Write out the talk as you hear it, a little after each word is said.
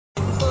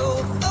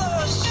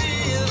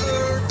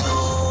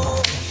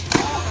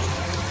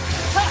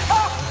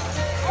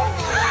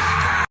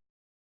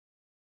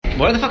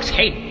Where the fuck's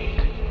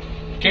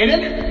Caden?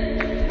 Caden?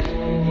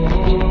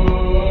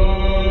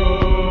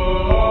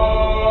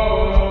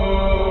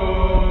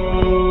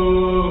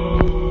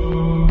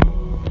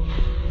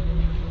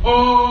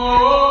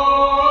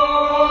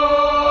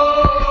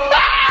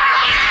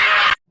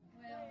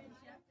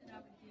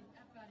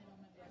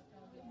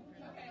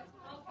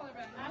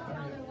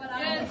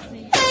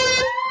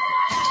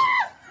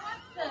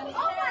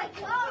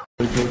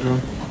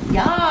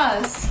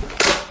 Yes.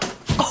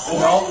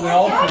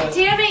 God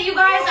damn it, you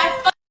guys!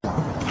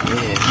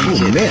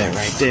 Yeah, that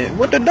right there.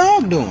 What the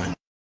dog doing?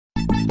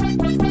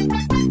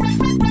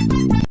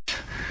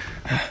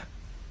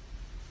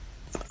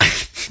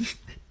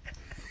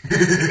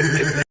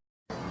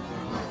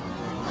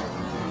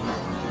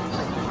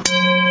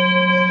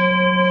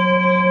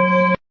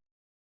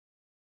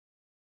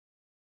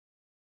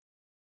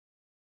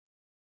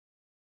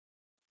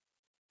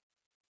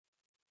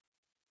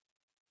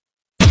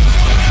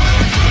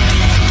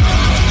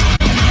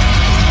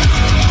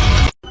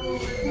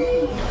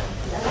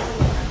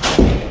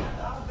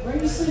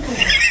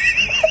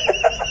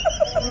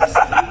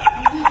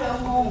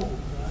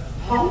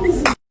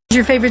 Who's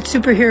your favorite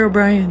superhero,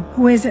 Brian?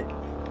 Who is it?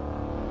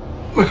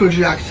 Michael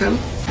Jackson.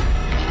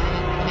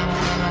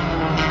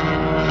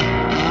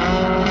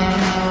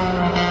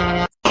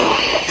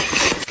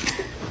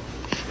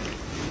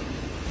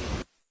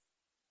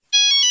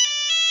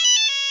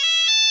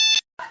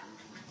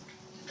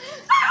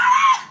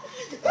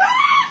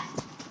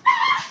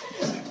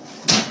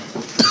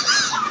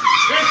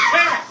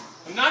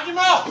 Knock him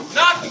out!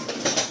 Knock him!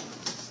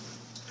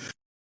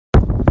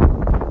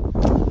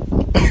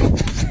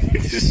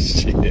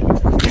 Shit.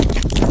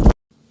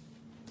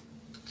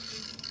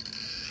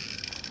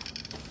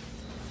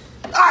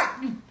 Ah,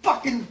 you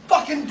fucking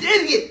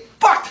idiot!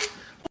 Fuck!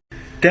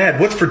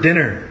 Dad, what's for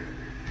dinner?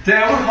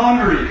 Dad, we're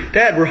hungry!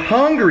 Dad, we're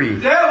hungry!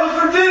 Dad, what's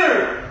for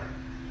dinner?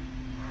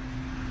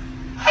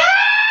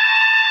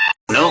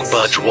 No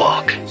budge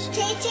walk.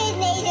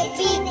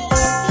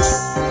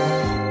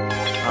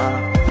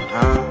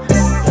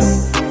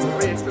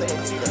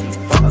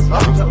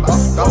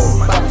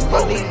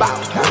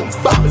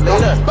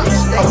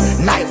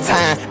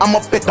 Nighttime, I'm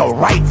up at the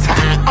right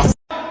time.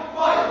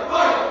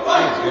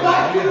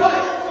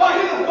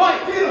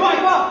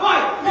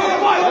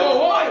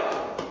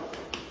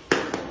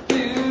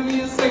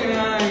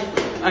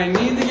 I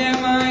need to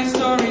get my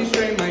story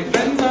straight. My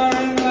friends are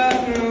in the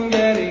bathroom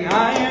getting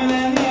higher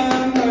than the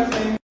other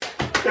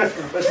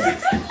person.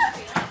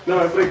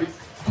 No, please.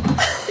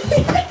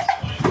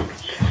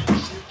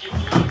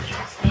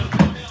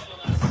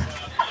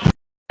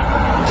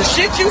 The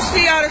shit you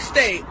see out of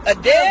state, a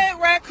dead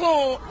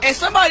raccoon, and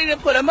somebody done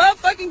put a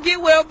motherfucking get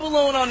well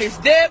balloon on this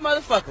dead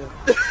motherfucker.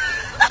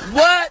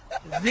 What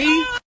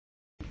the?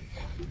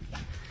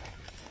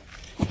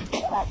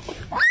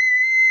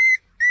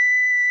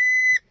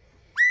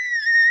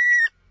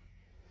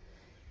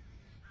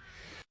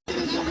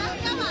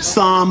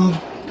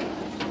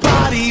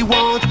 Somebody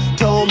once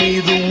told me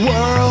the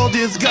world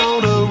is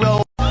gonna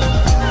roll.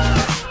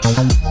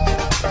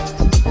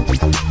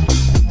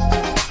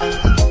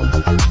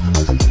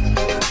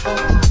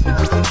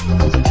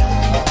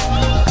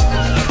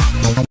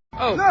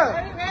 Oh.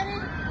 Ready?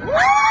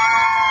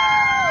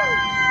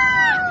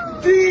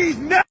 These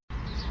nuts!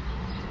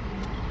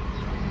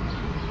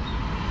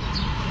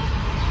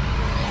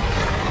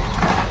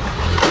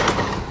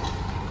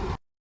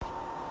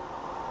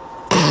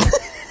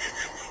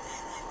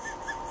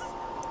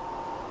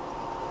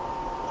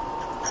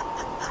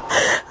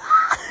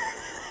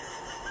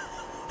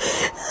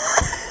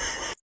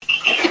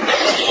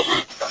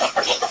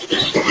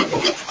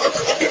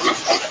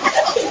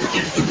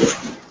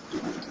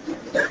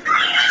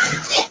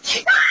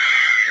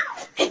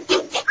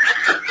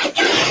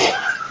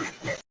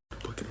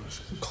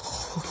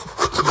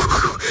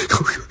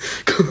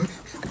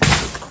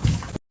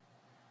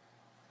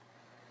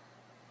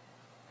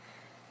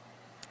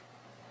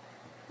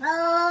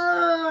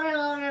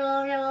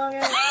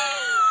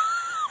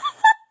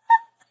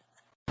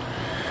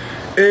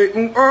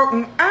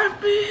 I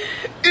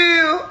feel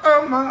ill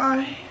of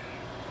my.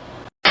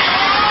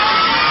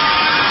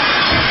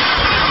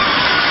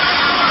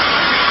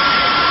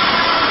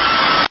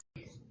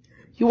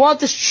 You want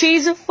this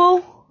cheese it,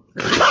 fool?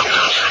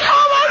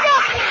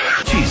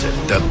 Cheese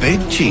it, the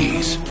big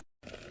cheese.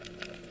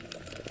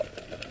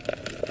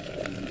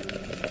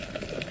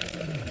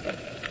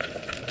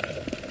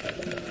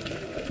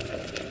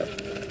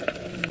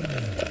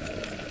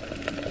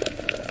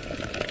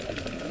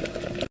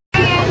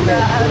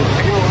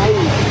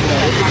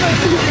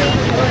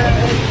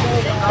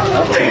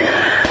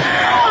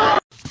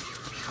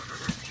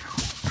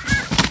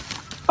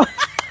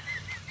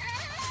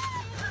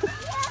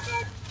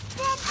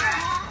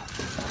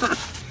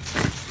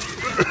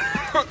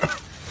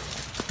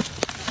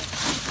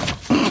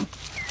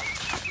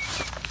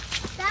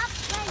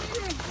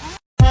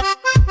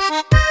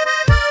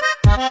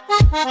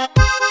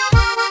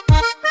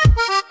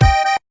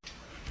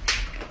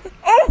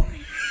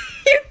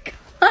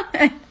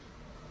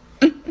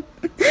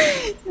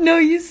 No,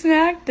 you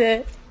smacked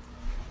it.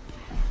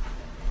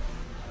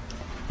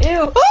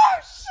 you. Oh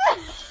shit!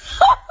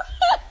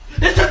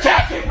 It's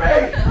attacking me!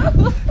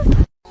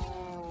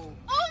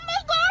 Oh my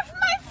gosh,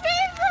 my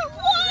favorite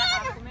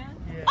one!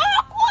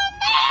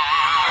 Aquaman!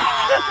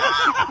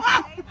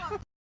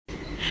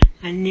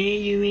 I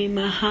need you in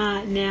my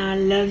heart now, I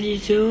love you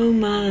so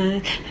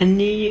much. I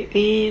need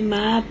you in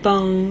my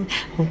bones,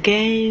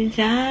 okay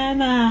inside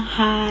my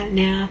heart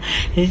now.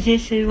 Is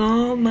this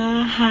all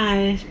my heart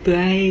is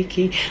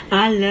breaking?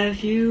 I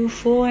love you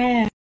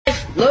forever.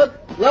 Look,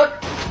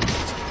 look.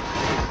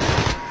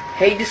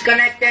 Hey,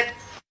 disconnected.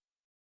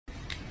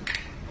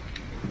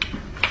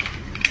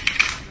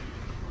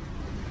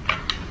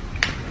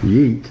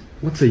 Yeet.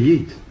 What's a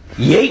yeet?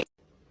 Yeet!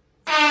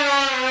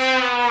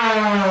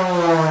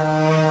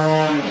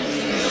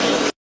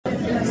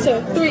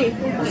 So 3,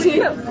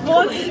 2,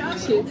 1,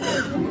 shoot.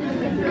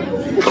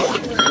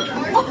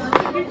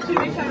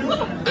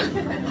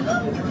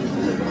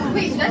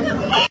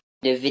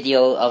 The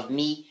video of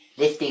me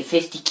lifting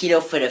 50 kilo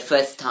for the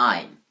first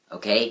time,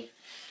 okay?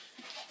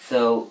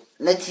 So,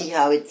 let's see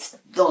how it's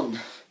done.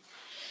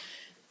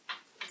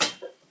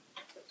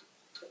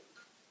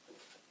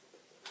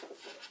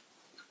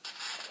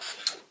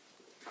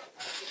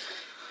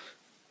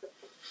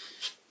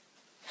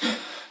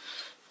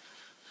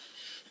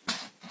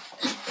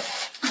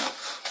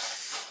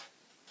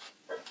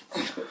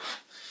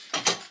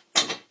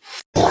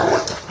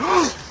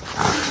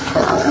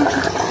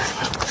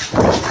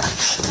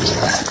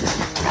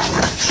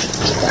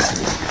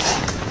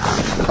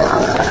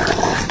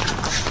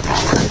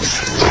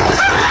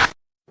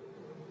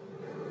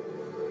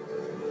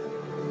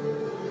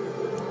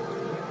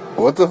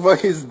 What the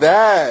fuck is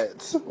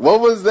that?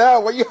 What was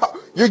that? What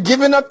you're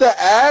giving up the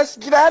ass?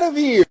 Get out of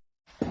here!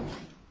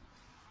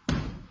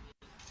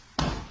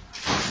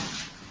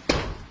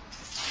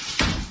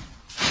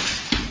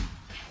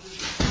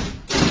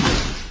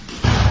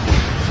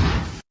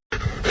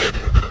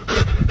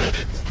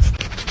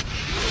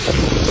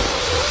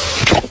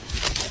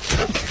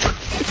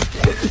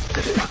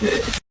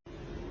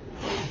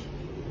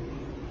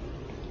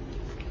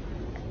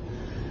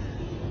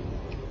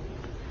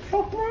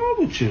 What's wrong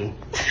with you?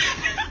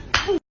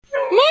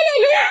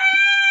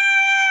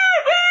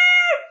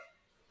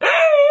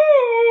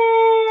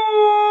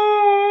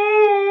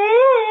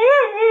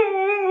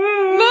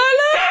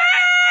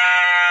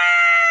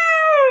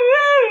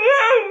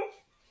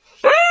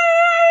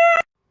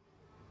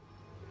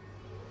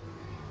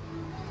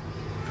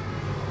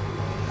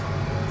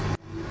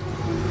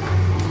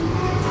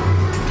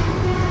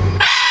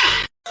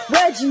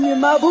 Reggie in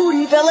my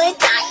booty feeling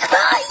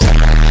tight.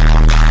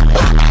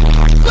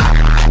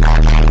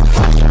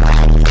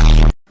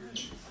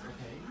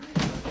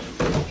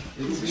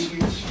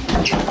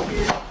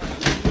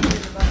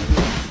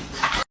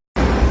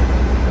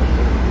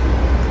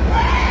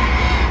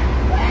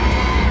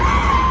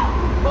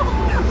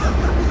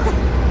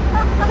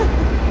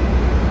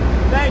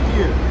 Thank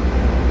you!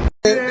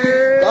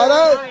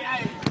 Auto!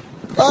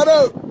 Auto!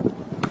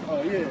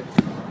 Oh yeah.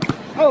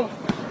 Oh!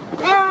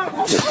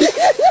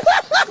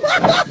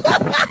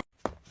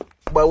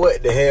 But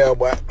what the hell,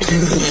 boy?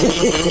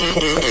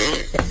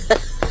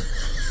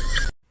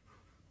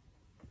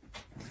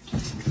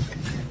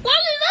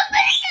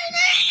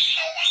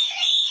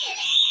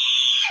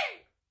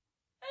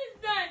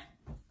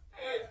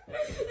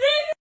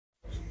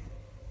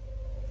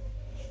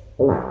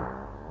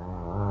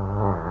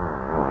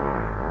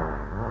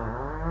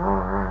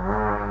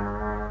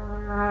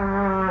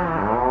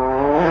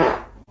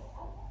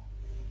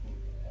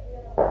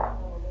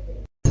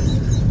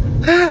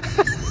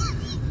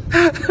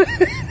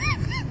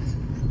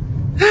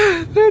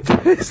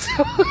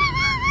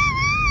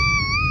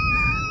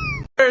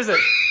 Where is it?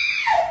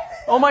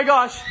 Oh my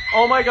gosh!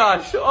 Oh my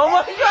gosh! Oh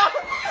my gosh!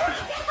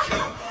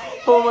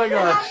 Oh my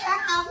gosh!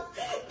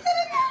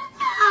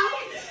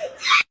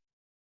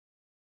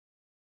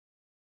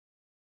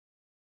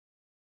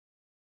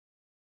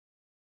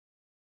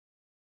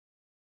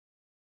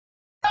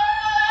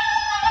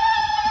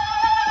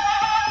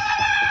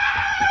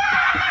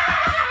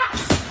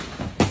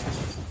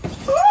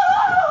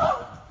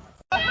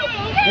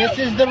 This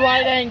is the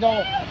right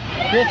angle.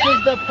 This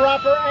is the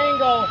proper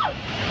angle.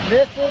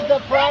 This is the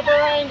proper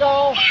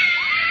angle.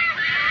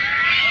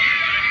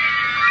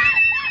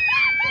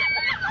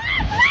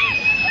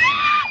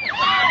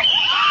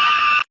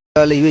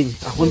 Dale, ven.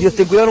 Con Dios,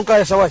 ten cuidado, nunca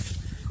esa vaina.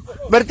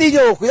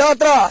 Bertillo, cuidado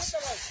atrás.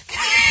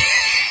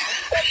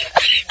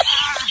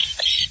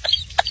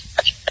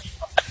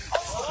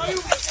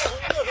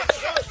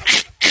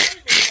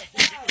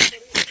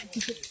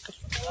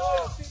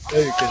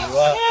 Ey, que se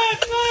va.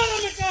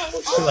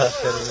 Se va a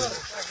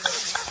hacer.